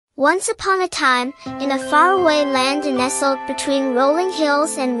Once upon a time, in a faraway land nestled between rolling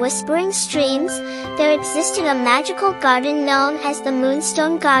hills and whispering streams, there existed a magical garden known as the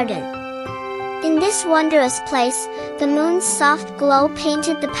Moonstone Garden. In this wondrous place, the moon's soft glow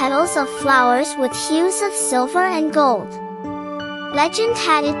painted the petals of flowers with hues of silver and gold. Legend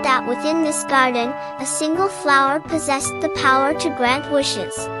had it that within this garden, a single flower possessed the power to grant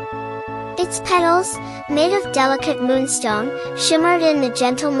wishes. Its petals, made of delicate moonstone, shimmered in the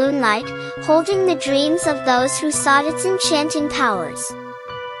gentle moonlight, holding the dreams of those who sought its enchanting powers.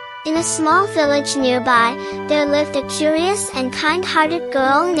 In a small village nearby, there lived a curious and kind-hearted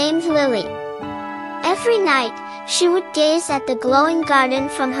girl named Lily. Every night, she would gaze at the glowing garden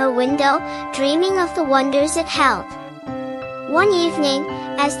from her window, dreaming of the wonders it held. One evening,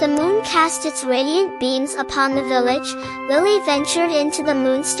 as the moon cast its radiant beams upon the village, Lily ventured into the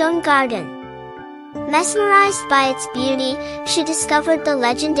Moonstone Garden. Mesmerized by its beauty, she discovered the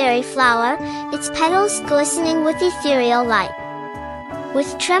legendary flower, its petals glistening with ethereal light.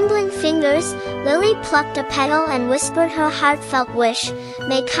 With trembling fingers, Lily plucked a petal and whispered her heartfelt wish,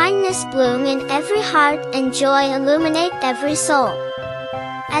 "May kindness bloom in every heart and joy illuminate every soul."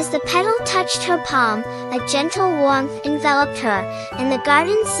 As the petal touched her palm, a gentle warmth enveloped her, and the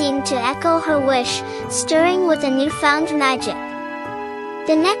garden seemed to echo her wish, stirring with a newfound magic.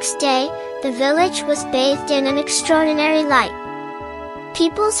 The next day, the village was bathed in an extraordinary light.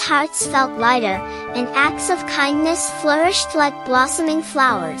 People's hearts felt lighter, and acts of kindness flourished like blossoming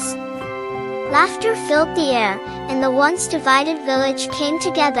flowers. Laughter filled the air, and the once divided village came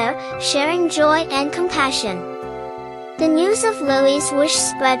together, sharing joy and compassion. The news of Lily's wish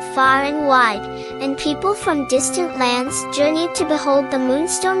spread far and wide, and people from distant lands journeyed to behold the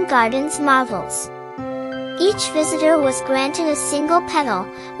Moonstone Garden's marvels. Each visitor was granted a single petal,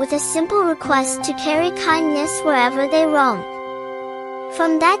 with a simple request to carry kindness wherever they roamed.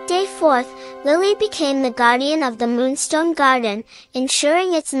 From that day forth, Lily became the guardian of the Moonstone Garden,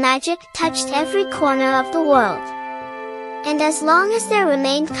 ensuring its magic touched every corner of the world. And as long as there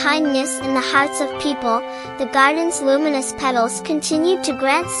remained kindness in the hearts of people, the garden's luminous petals continued to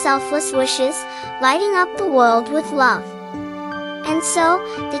grant selfless wishes, lighting up the world with love. And so,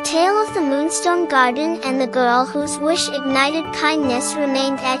 the tale of the Moonstone Garden and the girl whose wish ignited kindness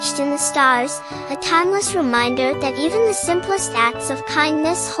remained etched in the stars, a timeless reminder that even the simplest acts of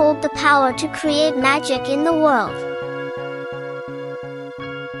kindness hold the power to create magic in the world.